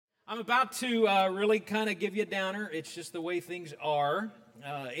I'm about to really kind of give you a downer. It's just the way things are.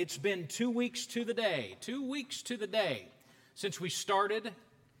 It's been 2 weeks to the day, since we started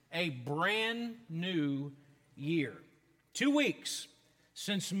a brand new year. 2 weeks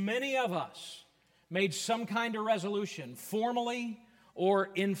since many of us made some kind of resolution, formally or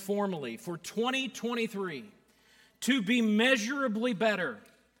informally, for 2023 to be measurably better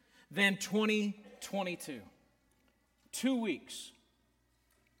than 2022. 2 weeks.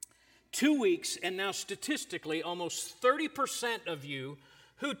 2 weeks, and now statistically, almost 30% of you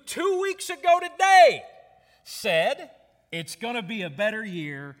who 2 weeks ago today said it's going to be a better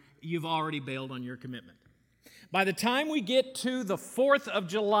year, you've already bailed on your commitment. By the time we get to the 4th of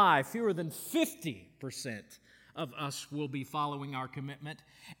July, fewer than 50% of us will be following our commitment.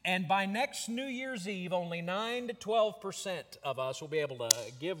 And by next New Year's Eve, only 9 to 12% of us will be able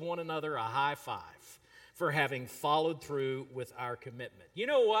to give one another a high five for having followed through with our commitment. You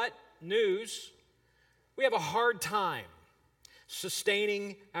know what? News, we have a hard time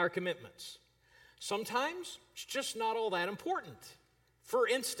sustaining our commitments. Sometimes it's just not all that important. For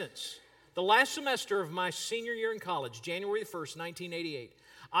instance, the last semester of my senior year in college, January 1st, 1988,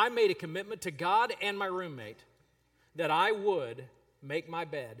 I made a commitment to God and my roommate that I would make my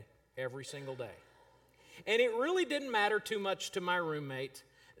bed every single day. And it really didn't matter too much to my roommate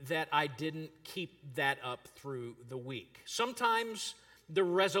that I didn't keep that up through the week. Sometimes the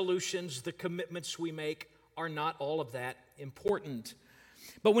resolutions, the commitments we make are not all of that important.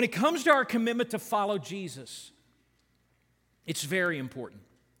 But when it comes to our commitment to follow Jesus, it's very important.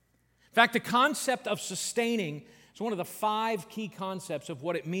 In fact, the concept of sustaining is one of the 5 key concepts of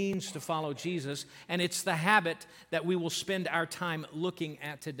what it means to follow Jesus, and it's the habit that we will spend our time looking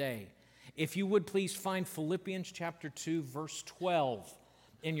at today. If you would please find Philippians chapter 2, verse 12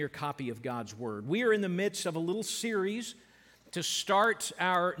 in your copy of God's Word. We are in the midst of a little series to start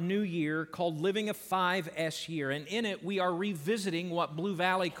our new year called Living a 5S Year. And in it, we are revisiting what Blue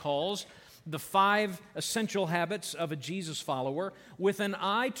Valley calls the 5 essential habits of a Jesus follower, with an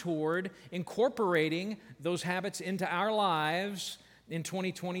eye toward incorporating those habits into our lives in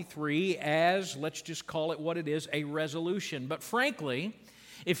 2023 as, let's just call it what it is, a resolution. But frankly,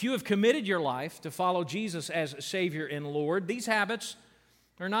 if you have committed your life to follow Jesus as Savior and Lord, these habits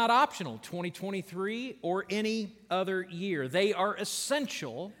are not optional, 2023 or any other year. They are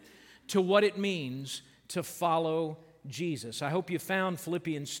essential to what it means to follow Jesus. I hope you found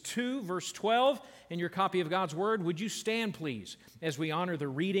Philippians 2, verse 12 in your copy of God's Word. Would you stand, please, as we honor the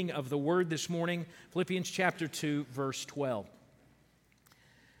reading of the Word this morning? Philippians chapter 2, verse 12.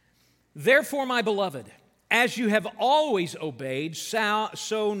 Therefore, my beloved, as you have always obeyed,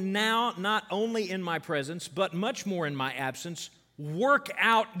 so now, not only in my presence, but much more in my absence, work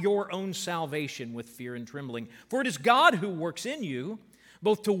out your own salvation with fear and trembling. For it is God who works in you,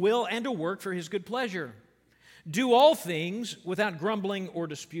 both to will and to work for His good pleasure. Do all things without grumbling or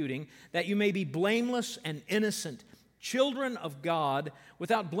disputing, that you may be blameless and innocent, children of God,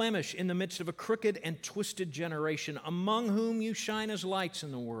 without blemish in the midst of a crooked and twisted generation, among whom you shine as lights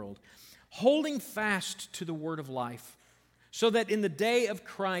in the world, holding fast to the word of life, so that in the day of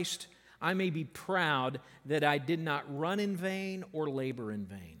Christ I may be proud that I did not run in vain or labor in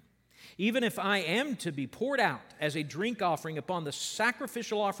vain. Even if I am to be poured out as a drink offering upon the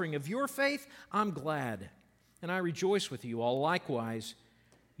sacrificial offering of your faith, I'm glad, and I rejoice with you all. Likewise,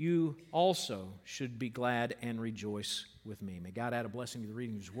 you also should be glad and rejoice with me. May God add a blessing to the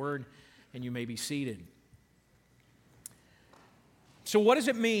reading of His Word, and you may be seated. So what does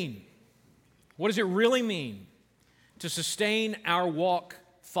it mean? What does it really mean to sustain our walk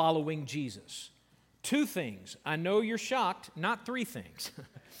following Jesus? 2 things. I know you're shocked, not 3 things,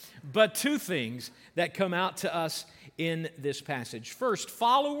 but 2 things that come out to us in this passage. First,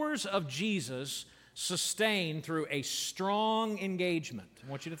 followers of Jesus sustain through a strong engagement. I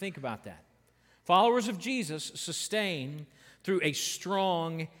want you to think about that. Followers of Jesus sustain through a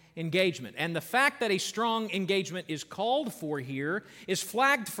strong engagement. And the fact that a strong engagement is called for here is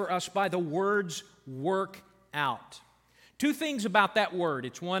flagged for us by the words work out. 2 things about that word.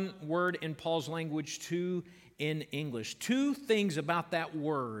 It's one word in Paul's language, 2 in English. 2 things about that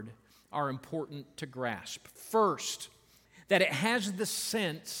word are important to grasp. First, that it has the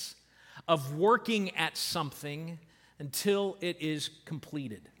sense of working at something until it is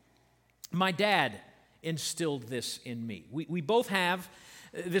completed. My dad instilled this in me. We both have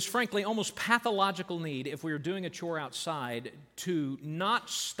this, frankly, almost pathological need, if we are doing a chore outside, to not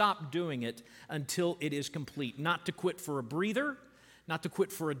stop doing it until it is complete. Not to quit for a breather, not to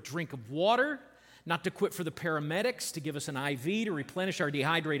quit for a drink of water, not to quit for the paramedics to give us an IV to replenish our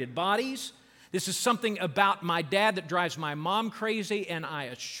dehydrated bodies, This is something about my dad that drives my mom crazy, and I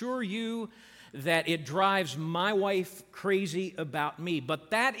assure you that it drives my wife crazy about me.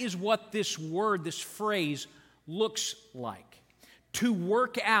 But that is what this word, this phrase, looks like. To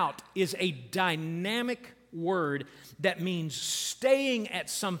work out is a dynamic word that means staying at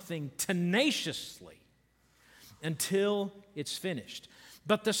something tenaciously until it's finished.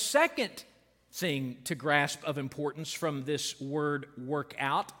 But the second thing to grasp of importance from this word work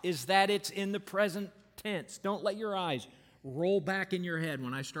out is that it's in the present tense. Don't let your eyes roll back in your head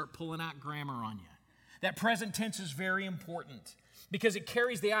when I start pulling out grammar on you. That present tense is very important because it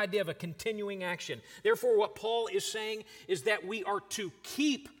carries the idea of a continuing action. Therefore, what Paul is saying is that we are to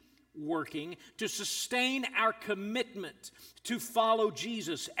keep working, to sustain our commitment to follow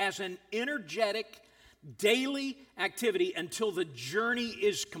Jesus as an energetic daily activity until the journey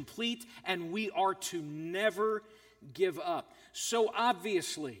is complete, and we are to never give up. So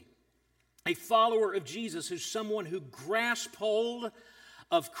obviously, a follower of Jesus is someone who grasps hold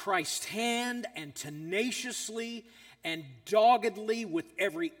of Christ's hand and tenaciously and doggedly, with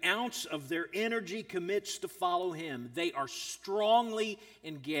every ounce of their energy, commits to follow him. They are strongly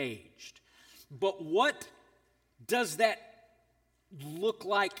engaged. But what does that look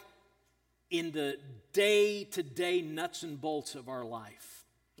like in the day-to-day nuts and bolts of our life?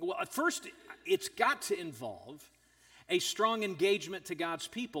 Well, at first, it's got to involve a strong engagement to God's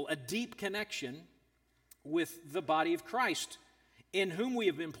people, a deep connection with the body of Christ, in whom we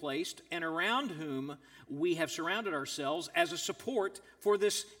have been placed and around whom we have surrounded ourselves as a support for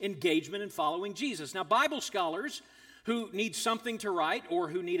this engagement in following Jesus. Now, Bible scholars who need something to write or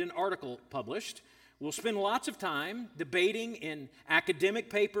who need an article published will spend lots of time debating in academic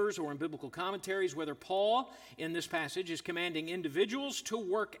papers or in biblical commentaries whether Paul, in this passage, is commanding individuals to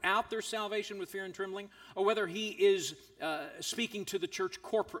work out their salvation with fear and trembling, or whether he is speaking to the church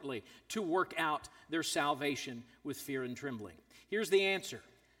corporately to work out their salvation with fear and trembling. Here's the answer.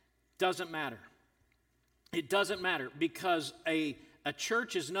 Doesn't matter. It doesn't matter because a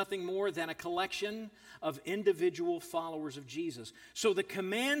church is nothing more than a collection of individual followers of Jesus. So the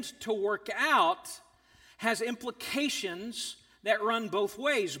command to work out has implications that run both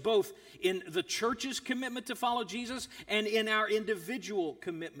ways, both in the church's commitment to follow Jesus and in our individual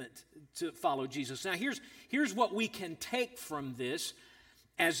commitment to follow Jesus. Now, here's what we can take from this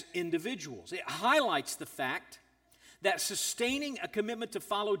as individuals. It highlights the fact that sustaining a commitment to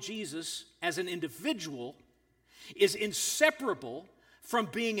follow Jesus as an individual is inseparable from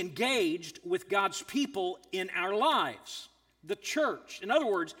being engaged with God's people in our lives, the church. In other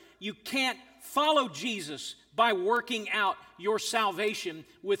words, you can't follow Jesus by working out your salvation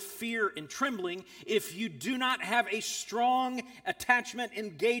with fear and trembling if you do not have a strong attachment,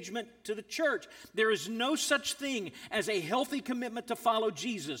 engagement to the church. There is no such thing as a healthy commitment to follow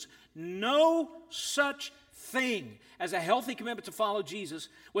Jesus. No such thing as a healthy commitment to follow Jesus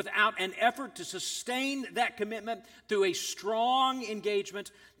without an effort to sustain that commitment through a strong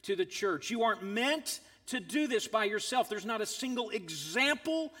engagement to the church. You aren't meant to do this by yourself. There's not a single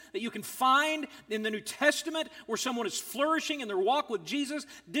example that you can find in the New Testament where someone is flourishing in their walk with Jesus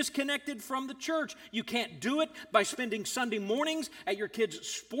disconnected from the church. You can't do it by spending Sunday mornings at your kid's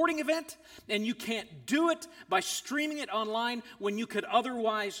sporting event, and you can't do it by streaming it online when you could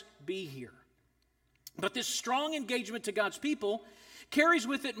otherwise be here. But this strong engagement to God's people carries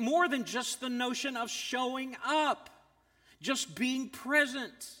with it more than just the notion of showing up, just being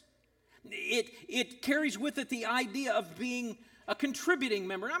present. It carries with it the idea of being a contributing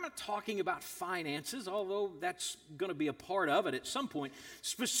member. And I'm not talking about finances, although that's going to be a part of it at some point.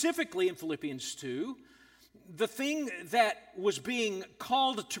 Specifically in Philippians 2, the thing that was being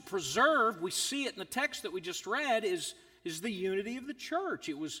called to preserve, we see it in the text that we just read, is the unity of the church.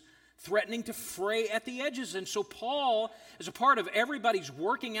 It was threatening to fray at the edges. And so Paul, as a part of everybody's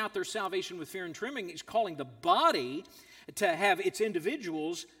working out their salvation with fear and trembling, he's calling the body to have its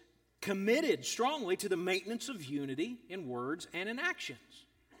individuals committed strongly to the maintenance of unity in words and in actions.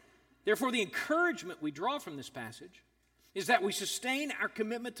 Therefore, the encouragement we draw from this passage is that we sustain our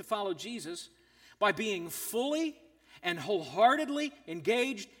commitment to follow Jesus by being fully and wholeheartedly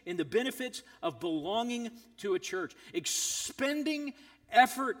engaged in the benefits of belonging to a church, expending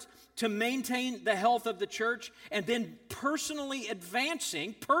effort to maintain the health of the church, and then personally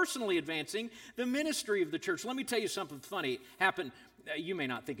advancing the ministry of the church. Let me tell you something funny happened. You may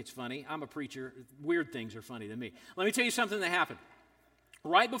not think it's funny. I'm a preacher. Weird things are funny to me. Let me tell you something that happened.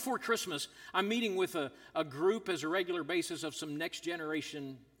 Right before Christmas, I'm meeting with a group as a regular basis of some next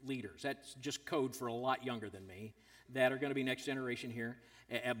generation leaders. That's just code for a lot younger than me that are going to be next generation here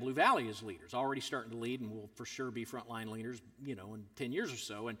at Blue Valley as leaders, already starting to lead and will for sure be frontline leaders, in 10 years or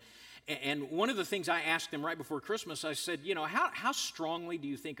so. And one of the things I asked them right before Christmas, I said, how strongly do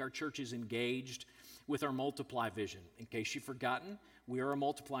you think our church is engaged with our multiply vision? In case you've forgotten, we are a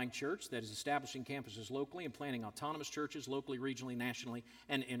multiplying church that is establishing campuses locally and planting autonomous churches locally, regionally, nationally,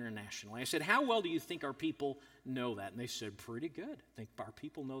 and internationally. I said, how well do you think our people know that? And they said, pretty good. I think our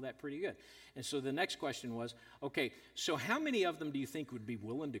people know that pretty good. And so the next question was, okay, so how many of them do you think would be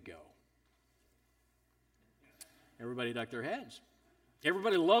willing to go? Everybody ducked their heads.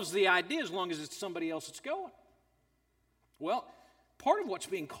 Everybody loves the idea as long as it's somebody else that's going. Well, part of what's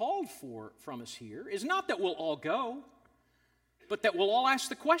being called for from us here is not that we'll all go, but that we'll all ask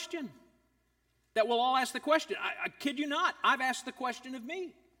the question. That we'll all ask the question. I kid you not, I've asked the question of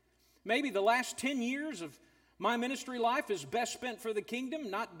me. Maybe the last 10 years of my ministry life is best spent for the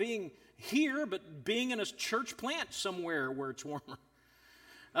kingdom, not being here, but being in a church plant somewhere where it's warmer.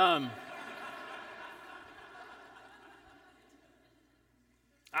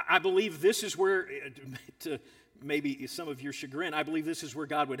 I believe this is where, to maybe some of your chagrin, I believe this is where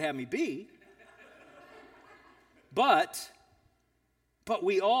God would have me be. But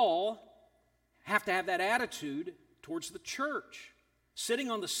we all have to have that attitude towards the church.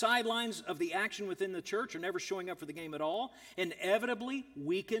 Sitting on the sidelines of the action within the church or never showing up for the game at all inevitably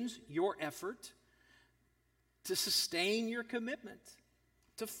weakens your effort to sustain your commitment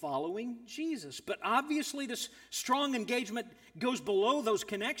to following Jesus. But obviously this strong engagement goes below those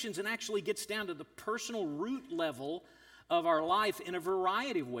connections and actually gets down to the personal root level of our life in a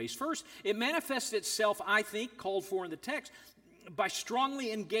variety of ways. First, it manifests itself, I think, called for in the text, by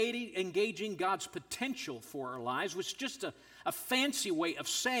strongly engaging God's potential for our lives, which is just a fancy way of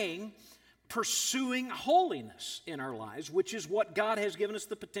saying pursuing holiness in our lives, which is what God has given us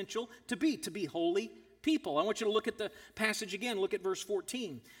the potential to be holy people. I want you to look at the passage again. Look at verse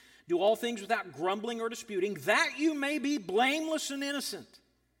 14. Do all things without grumbling or disputing, that you may be blameless and innocent,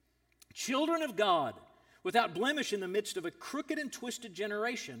 children of God, without blemish in the midst of a crooked and twisted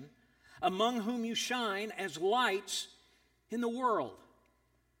generation, among whom you shine as lights in the world.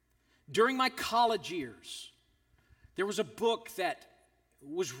 During my college years, there was a book that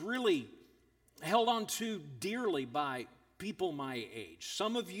was really held on to dearly by people my age.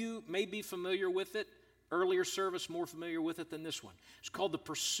 Some of you may be familiar with it. Earlier service, more familiar with it than this one. It's called The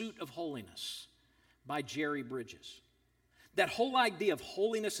Pursuit of Holiness by Jerry Bridges. That whole idea of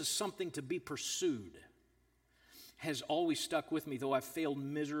holiness as something to be pursued has always stuck with me, though I've failed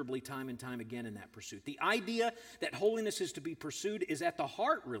miserably time and time again in that pursuit. The idea that holiness is to be pursued is at the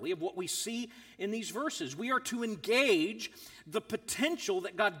heart, really, of what we see in these verses. We are to engage the potential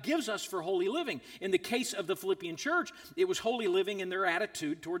that God gives us for holy living. In the case of the Philippian church, it was holy living in their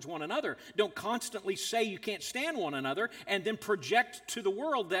attitude towards one another. Don't constantly say you can't stand one another and then project to the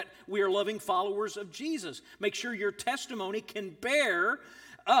world that we are loving followers of Jesus. Make sure your testimony can bear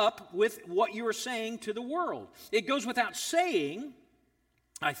up with what you are saying to the world. It goes without saying,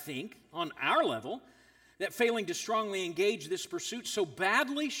 I think, on our level, that failing to strongly engage this pursuit so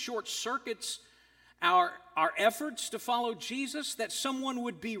badly short-circuits our efforts to follow Jesus that someone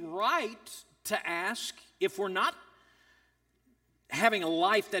would be right to ask, if we're not having a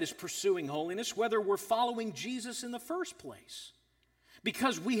life that is pursuing holiness, whether we're following Jesus in the first place.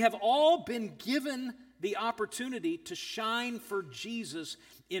 Because we have all been given the opportunity to shine for Jesus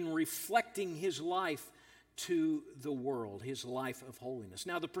in reflecting his life to the world, his life of holiness.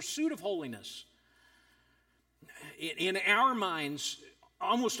 Now, the pursuit of holiness, in our minds,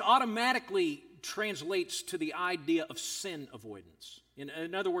 almost automatically translates to the idea of sin avoidance.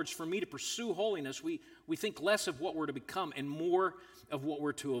 In other words, for me to pursue holiness, we think less of what we're to become and more of what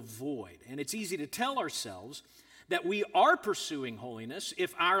we're to avoid. And it's easy to tell ourselves that we are pursuing holiness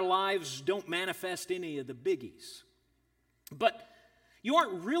if our lives don't manifest any of the biggies. But you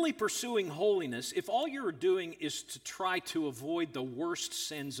aren't really pursuing holiness if all you're doing is to try to avoid the worst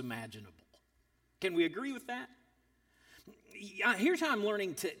sins imaginable. Can we agree with that? Here's how I'm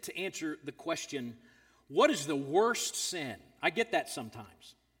learning to answer the question, what is the worst sin? I get that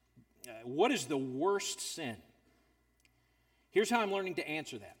sometimes. What is the worst sin? Here's how I'm learning to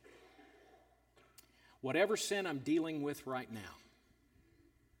answer that. Whatever sin I'm dealing with right now.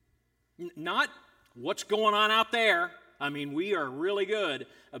 Not what's going on out there. I mean, we are really good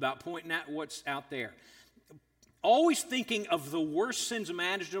about pointing at what's out there. Always thinking of the worst sins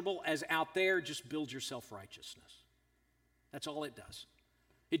imaginable as out there just builds your self-righteousness. That's all it does.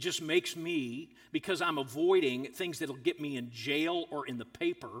 It just makes me, because I'm avoiding things that'll get me in jail or in the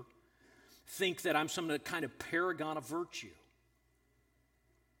paper, think that I'm some kind of paragon of virtue.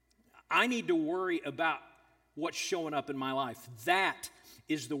 I need to worry about what's showing up in my life. That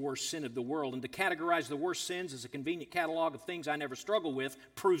is the worst sin of the world. And to categorize the worst sins as a convenient catalog of things I never struggle with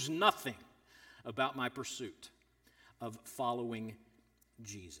proves nothing about my pursuit of following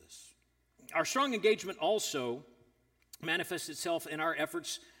Jesus. Our strong engagement also manifests itself in our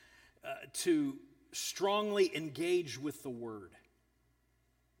efforts to strongly engage with the Word.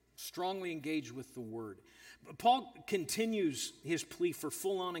 Strongly engage with the Word. Paul continues his plea for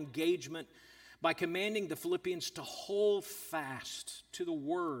full-on engagement by commanding the Philippians to hold fast to the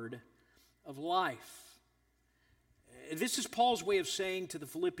Word of life. This is Paul's way of saying to the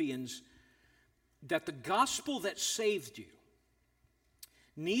Philippians that the gospel that saved you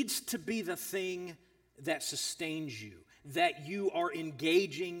needs to be the thing that sustains you, that you are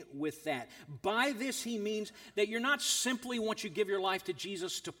engaging with that. By this, he means that you're not simply, once you give your life to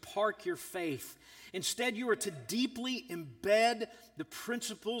Jesus, to park your faith. Instead, you are to deeply embed the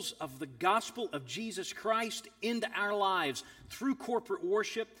principles of the gospel of Jesus Christ into our lives through corporate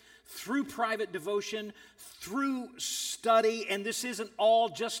worship, through private devotion, through study. And this isn't all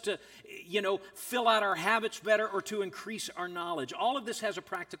just to, fill out our habits better or to increase our knowledge. All of this has a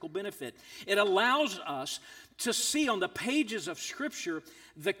practical benefit. It allows us to see on the pages of Scripture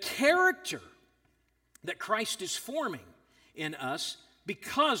the character that Christ is forming in us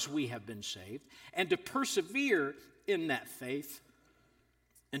because we have been saved, and to persevere in that faith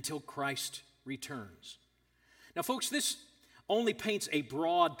until Christ returns. Now, folks, this only paints a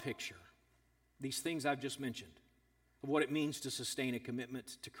broad picture, these things I've just mentioned, of what it means to sustain a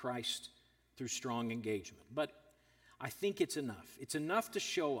commitment to Christ through strong engagement. But I think it's enough. It's enough to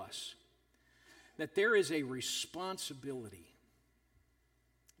show us that there is a responsibility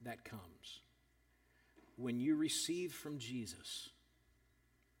that comes when you receive from Jesus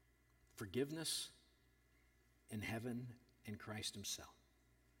forgiveness in heaven and Christ himself.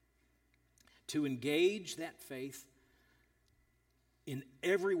 To engage that faith in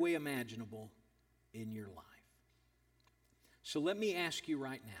every way imaginable in your life. So let me ask you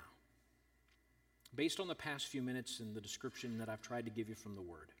right now, based on the past few minutes and the description that I've tried to give you from the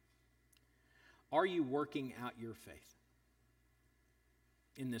Word, are you working out your faith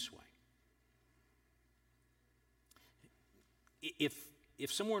in this way?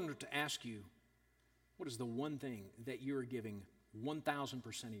 If someone were to ask you, what is the one thing that you're giving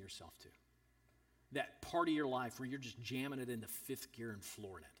 1,000% of yourself to? That part of your life where you're just jamming it into fifth gear and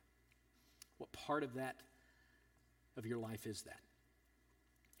flooring it. What part of that, of your life is that?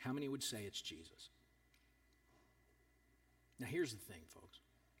 How many would say it's Jesus? Now here's the thing, folks.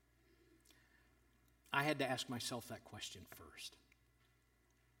 I had to ask myself that question first.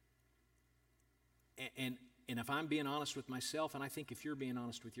 And if I'm being honest with myself, and I think if you're being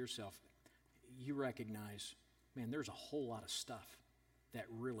honest with yourself, you recognize, man, there's a whole lot of stuff that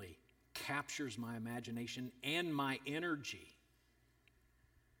really captures my imagination and my energy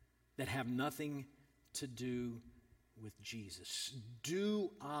that have nothing to do with Jesus. Do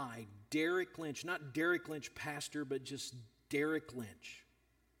I, Derrick Lynch, not Derrick Lynch pastor, but just Derrick Lynch,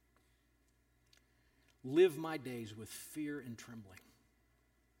 live my days with fear and trembling,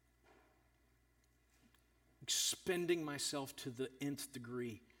 expending myself to the nth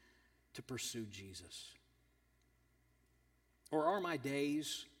degree to pursue Jesus? Or are my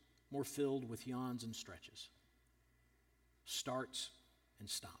days more filled with yawns and stretches, starts and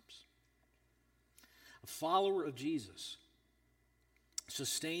stops? A follower of Jesus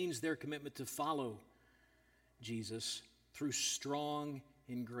sustains their commitment to follow Jesus through strong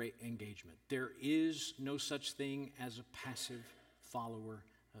and great engagement. There is no such thing as a passive follower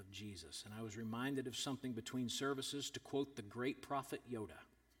of Jesus. And I was reminded of something between services, to quote the great prophet Yoda.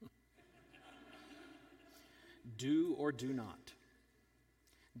 Do or do not.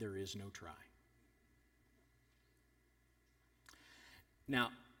 There is no try. Now,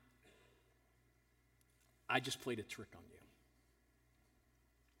 I just played a trick on you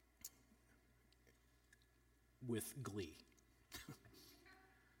with glee.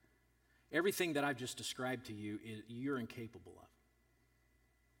 Everything that I've just described to you, you're incapable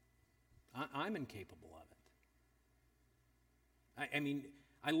of. I'm incapable of it. I mean,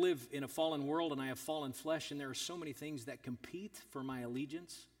 I live in a fallen world and I have fallen flesh, and there are so many things that compete for my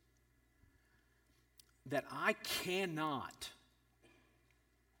allegiance that I cannot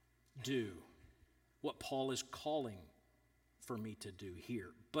do what Paul is calling for me to do here.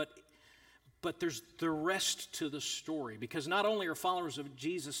 But there's the rest to the story, because not only are followers of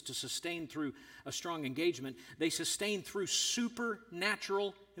Jesus to sustain through a strong engagement, they sustain through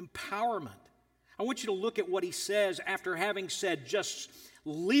supernatural empowerment. I want you to look at what he says after having said, just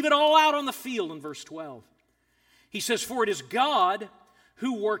leave it all out on the field in verse 12. He says, for it is God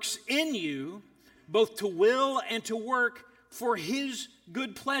who works in you both to will and to work for His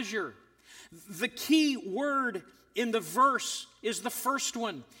good pleasure. The key word in the verse is the first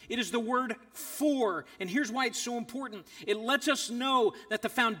one. It is the word for. And here's why it's so important. It lets us know that the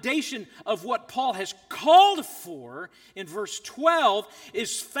foundation of what Paul has called for in verse 12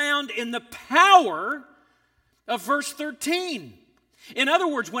 is found in the power of verse 13. In other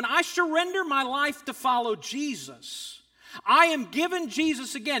words, when I surrender my life to follow Jesus, I am given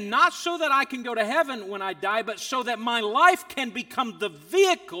Jesus again, not so that I can go to heaven when I die, but so that my life can become the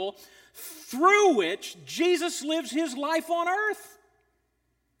vehicle through which Jesus lives His life on earth.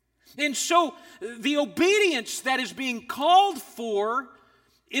 And so the obedience that is being called for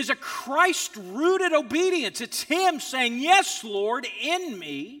is a Christ-rooted obedience. It's Him saying, yes, Lord, in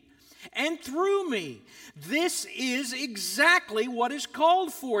me and through me. This is exactly what is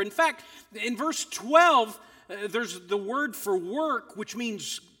called for. In fact, in verse 12, there's the word for work, which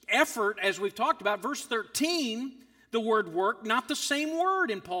means effort, as we've talked about. Verse 13, the word work, not the same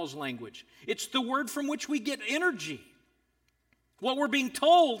word in Paul's language. It's the word from which we get energy. What we're being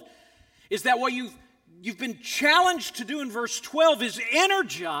told is that what you've been challenged to do in verse 12 is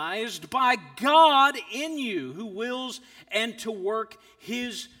energized by God in you, who wills and to work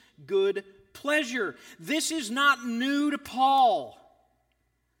His good pleasure. This is not new to Paul.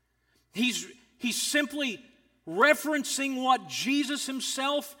 He's simply referencing what Jesus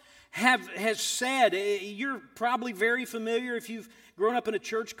Himself has said. You're probably very familiar, if you've grown up in a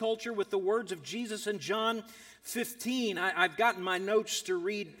church culture, with the words of Jesus in John 15. I've gotten my notes to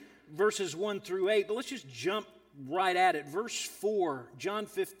read verses 1 through 8, but let's just jump right at it. Verse 4, John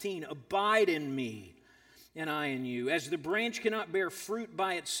 15, abide in me, and I in you. As the branch cannot bear fruit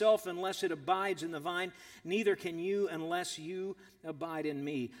by itself unless it abides in the vine, neither can you unless you abide in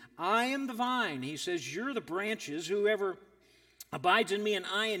me. I am the vine, He says, you're the branches. Whoever abides in me and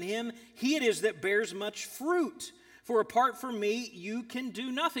I in him, he it is that bears much fruit. For apart from me, you can do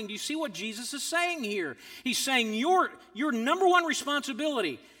nothing. Do you see what Jesus is saying here? He's saying your number one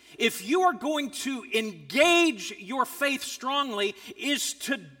responsibility, if you are going to engage your faith strongly, is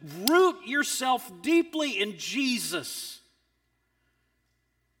to root yourself deeply in Jesus.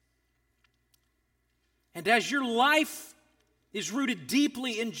 And as your life is rooted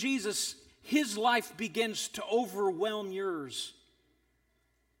deeply in Jesus, His life begins to overwhelm yours.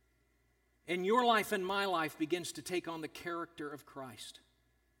 And your life and my life begins to take on the character of Christ.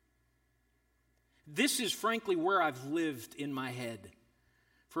 This is frankly where I've lived in my head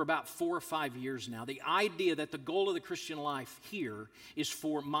for about 4 or 5 years now. The idea that the goal of the Christian life here is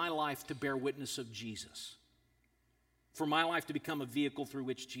for my life to bear witness of Jesus. For my life to become a vehicle through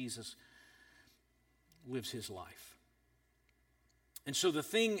which Jesus lives His life. And so the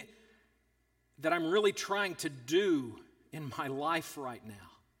thing that I'm really trying to do in my life right now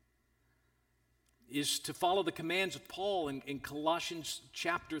is to follow the commands of Paul in Colossians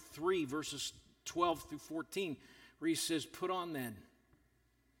chapter 3, verses 12 through 14, where he says, put on then,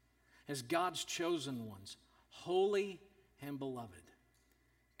 as God's chosen ones, holy and beloved,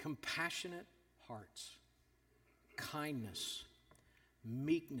 compassionate hearts, kindness,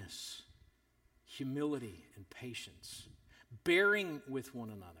 meekness, humility, and patience, bearing with one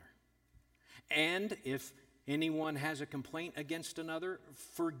another. And if anyone has a complaint against another,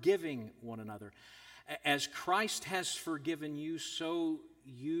 forgiving one another. As Christ has forgiven you, so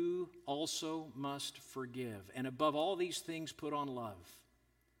you also must forgive. And above all these things, put on love,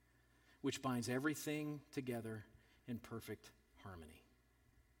 which binds everything together in perfect harmony.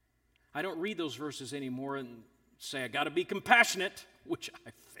 I don't read those verses anymore and say, I got to be compassionate, which I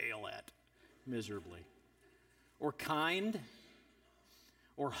fail at miserably, or kind,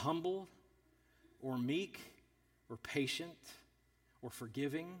 or humble, or meek, or patient, or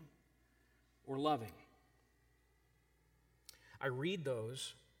forgiving, or loving. I read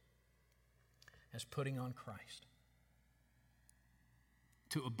those as putting on Christ.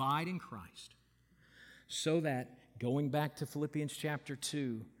 To abide in Christ, so that, going back to Philippians chapter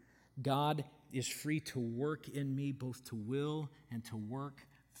 2, God is free to work in me both to will and to work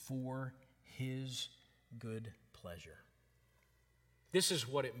for His good pleasure. This is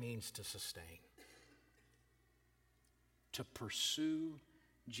what it means to sustain. To pursue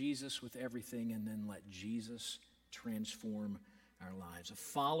Jesus with everything and then let Jesus transform our lives. A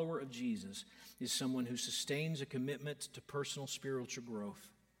follower of Jesus is someone who sustains a commitment to personal spiritual growth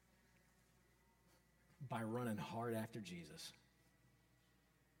by running hard after Jesus.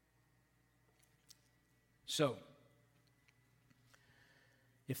 So,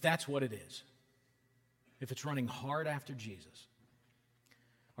 if that's what it is, if it's running hard after Jesus,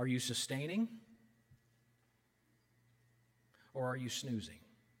 are you sustaining or are you snoozing?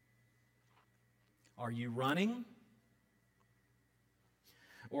 Are you running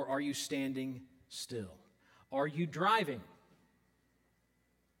or are you standing still? Are you driving?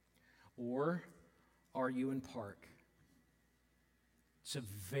 Or are you in park? It's a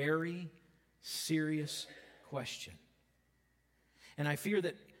very serious question. And I fear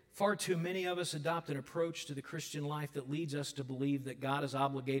that far too many of us adopt an approach to the Christian life that leads us to believe that God is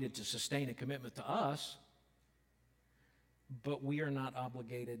obligated to sustain a commitment to us, but we are not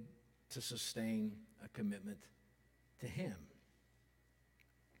obligated to sustain a commitment to Him.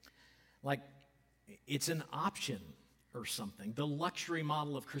 Like it's an option or something, the luxury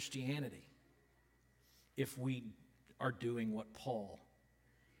model of Christianity, if we are doing what Paul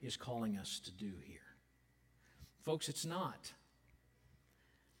is calling us to do here. Folks, it's not.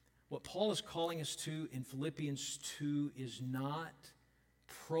 What Paul is calling us to in Philippians 2 is not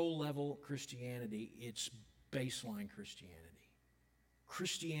pro-level Christianity, it's baseline Christianity.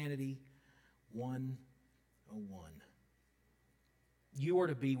 Christianity 101. You are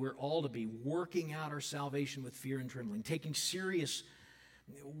to be, we're all to be, working out our salvation with fear and trembling, taking serious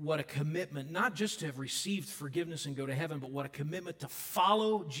what a commitment, not just to have received forgiveness and go to heaven, but what a commitment to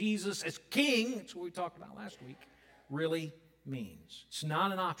follow Jesus as King, that's what we talked about last week, really means. It's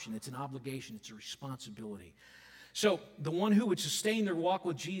not an option, it's an obligation, it's a responsibility. So the one who would sustain their walk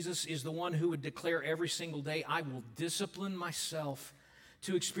with Jesus is the one who would declare every single day, I will discipline myself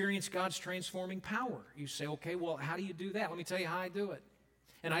to experience God's transforming power. You say, okay, well, how do you do that? Let me tell you how I do it.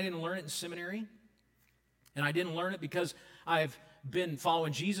 And I didn't learn it in seminary, and I didn't learn it because I've been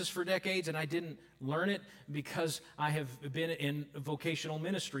following Jesus for decades, and I didn't learn it because I have been in vocational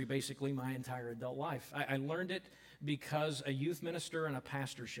ministry basically my entire adult life. I learned it because a youth minister and a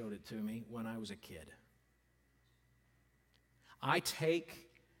pastor showed it to me when I was a kid. I take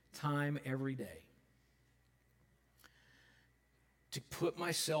time every day to put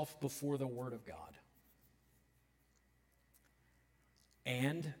myself before the Word of God.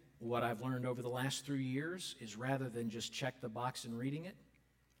 And what I've learned over the last 3 years is rather than just check the box in reading it,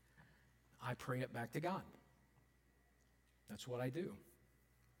 I pray it back to God. That's what I do.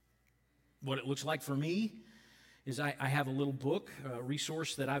 What it looks like for me is I have a little book, a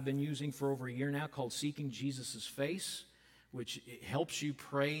resource that I've been using for over a year now called Seeking Jesus' Face, which helps you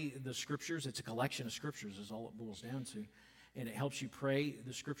pray the Scriptures. It's a collection of Scriptures is all it boils down to. And it helps you pray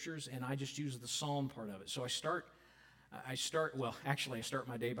the Scriptures, and I just use the Psalm part of it. So I start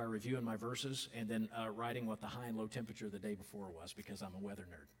my day by reviewing my verses and then writing what the high and low temperature of the day before was because I'm a weather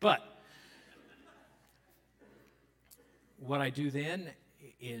nerd. But what I do then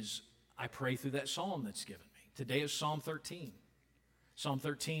is I pray through that psalm that's given me. Today is Psalm 13. Psalm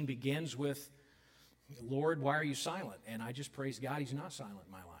 13 begins with, Lord, why are you silent? And I just praise God, He's not silent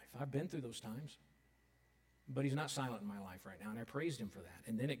in my life. I've been through those times, but He's not silent in my life right now, and I praised Him for that.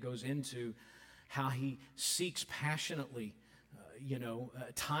 And then it goes into how He seeks passionately,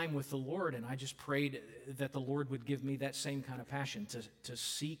 time with the Lord, and I just prayed that the Lord would give me that same kind of passion to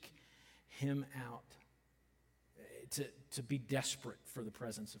seek Him out, to be desperate for the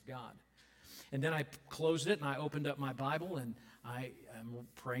presence of God. And then I closed it, and I opened up my Bible, and I am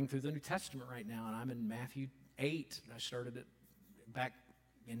praying through the New Testament right now, and I'm in Matthew 8. I started it back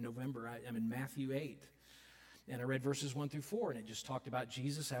in November. I'm in Matthew 8. And I read verses 1 through 4, and it just talked about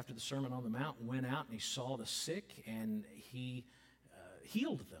Jesus after the Sermon on the Mount went out and He saw the sick and He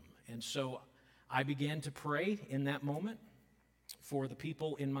healed them. And so I began to pray in that moment for the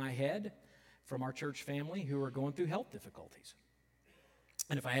people in my head from our church family who are going through health difficulties.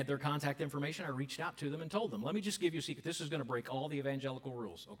 And if I had their contact information, I reached out to them and told them, let me just give you a secret. This is going to break all the evangelical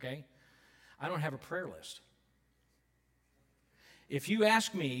rules, okay? I don't have a prayer list. If you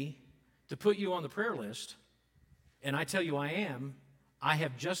ask me to put you on the prayer list, and I tell you I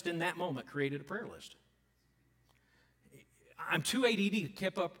have just in that moment created a prayer list. I'm too ADD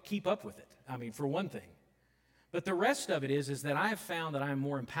to keep up with it, for one thing. But the rest of it is that I have found that I am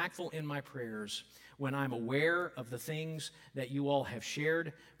more impactful in my prayers when I'm aware of the things that you all have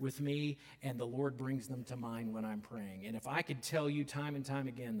shared with me, and the Lord brings them to mind when I'm praying. And if I could tell you time and time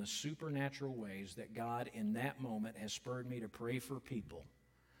again the supernatural ways that God in that moment has spurred me to pray for people,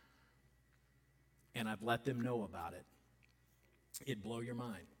 and I've let them know about it, it'd blow your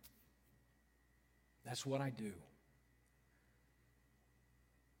mind. That's what I do.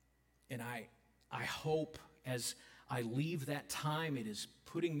 And I hope as I leave that time, it is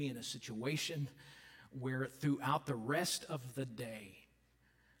putting me in a situation where throughout the rest of the day,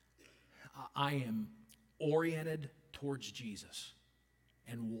 I am oriented towards Jesus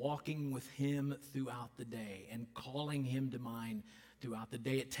and walking with Him throughout the day and calling Him to mind throughout the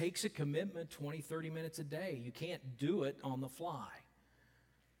day. It takes a commitment, 20, 30 minutes a day. You can't do it on the fly.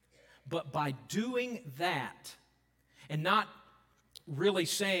 But by doing that and not really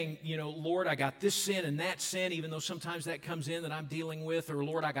saying, Lord, I got this sin and that sin, even though sometimes that comes in that I'm dealing with, or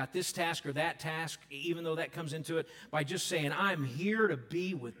Lord, I got this task or that task, even though that comes into it, by just saying, I'm here to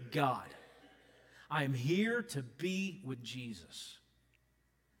be with God. I am here to be with Jesus.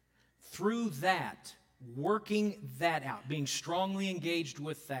 Through that, working that out, being strongly engaged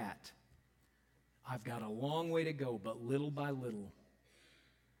with that, I've got a long way to go, but little by little,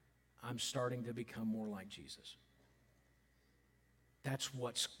 I'm starting to become more like Jesus. That's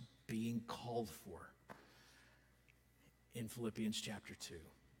what's being called for in Philippians chapter 2.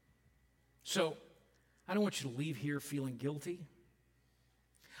 So, I don't want you to leave here feeling guilty.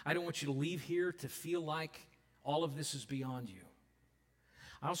 I don't want you to leave here to feel like all of this is beyond you.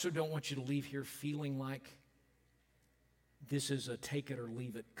 I also don't want you to leave here feeling like this is a take it or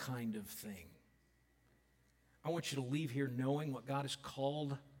leave it kind of thing. I want you to leave here knowing what God has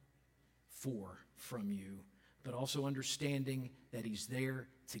called for from you, but also understanding that He's there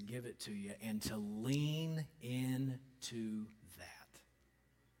to give it to you and to lean into that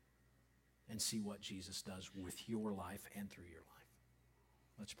and see what Jesus does with your life and through your life.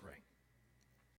 Let's pray.